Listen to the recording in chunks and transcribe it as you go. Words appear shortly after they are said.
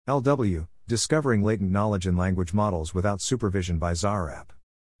LW, Discovering Latent Knowledge in Language Models Without Supervision by Xodarap.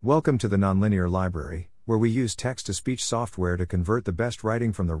 Welcome to the Nonlinear Library, where we use text-to-speech software to convert the best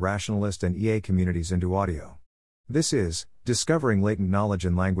writing from the rationalist and EA communities into audio. This is Discovering Latent Knowledge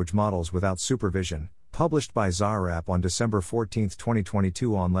in Language Models Without Supervision, published by Xodarap on December 14,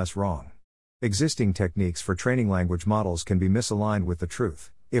 2022 on Less Wrong. Existing techniques for training language models can be misaligned with the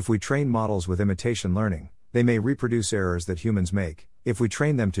truth. If we train models with imitation learning, they may reproduce errors that humans make. If we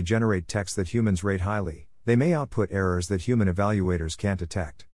train them to generate text that humans rate highly, they may output errors that human evaluators can't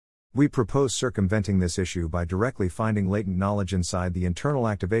detect. We propose circumventing this issue by directly finding latent knowledge inside the internal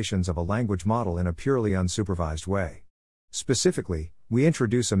activations of a language model in a purely unsupervised way. Specifically, we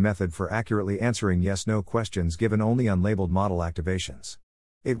introduce a method for accurately answering yes-no questions given only unlabeled model activations.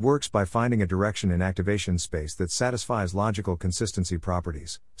 It works by finding a direction in activation space that satisfies logical consistency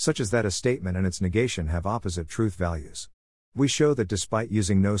properties, such as that a statement and its negation have opposite truth values. We show that despite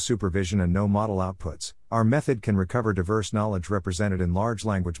using no supervision and no model outputs, our method can recover diverse knowledge represented in large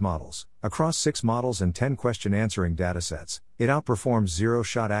language models. Across 6 models and 10 question-answering datasets, it outperforms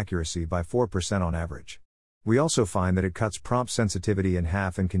zero-shot accuracy by 4% on average. We also find that it cuts prompt sensitivity in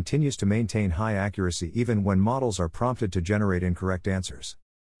half and continues to maintain high accuracy even when models are prompted to generate incorrect answers.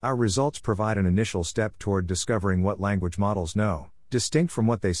 Our results provide an initial step toward discovering what language models know, distinct from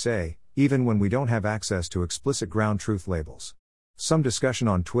what they say, even when we don't have access to explicit ground truth labels. Some discussion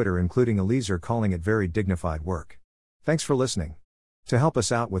on Twitter, including Eliezer calling it very dignified work. Thanks for listening. To help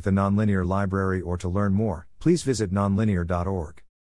us out with the Nonlinear Library or to learn more, please visit nonlinear.org.